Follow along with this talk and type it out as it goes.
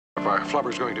If our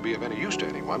flubber's going to be of any use to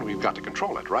anyone, we've got to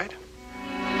control it, right?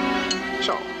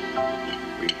 So,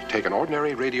 we take an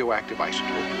ordinary radioactive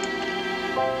isotope.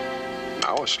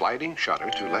 Now a sliding shutter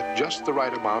to let just the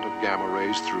right amount of gamma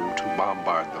rays through to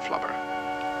bombard the flubber.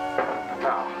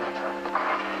 Now,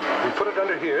 we put it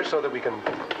under here so that we can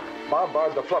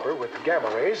bombard the flubber with gamma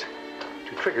rays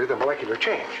to trigger the molecular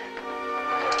change.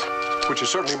 Which is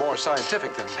certainly more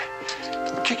scientific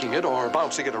than kicking it or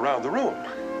bouncing it around the room.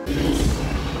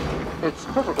 It's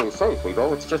perfectly safe,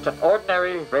 Weebo. It's just an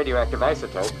ordinary radioactive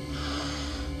isotope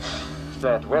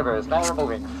that Weber is now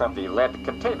removing from the lead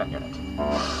containment unit.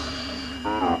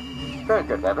 Very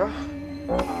good, Weber.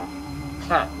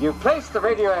 Now, you place the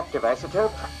radioactive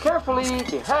isotope carefully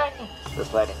behind the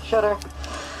sliding shutter.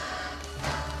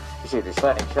 You see, the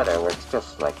sliding shutter works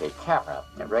just like a camera.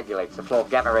 It regulates the flow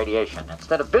of gamma radiation.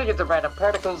 Instead of billions of random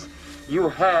particles, you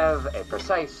have a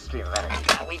precise stream of energy.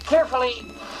 Now, we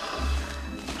carefully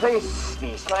place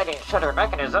the sliding shutter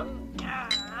mechanism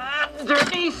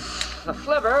underneath the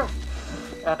flubber,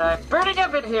 and I'm burning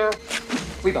up in here.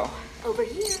 Weebo. Over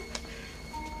here.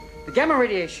 The gamma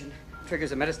radiation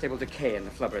triggers a metastable decay in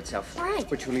the flubber itself. Right.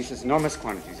 Which releases enormous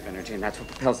quantities of energy, and that's what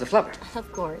propels the flubber.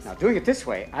 Of course. Now, doing it this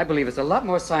way, I believe, is a lot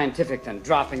more scientific than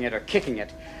dropping it or kicking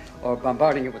it or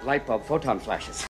bombarding it with light bulb photon flashes.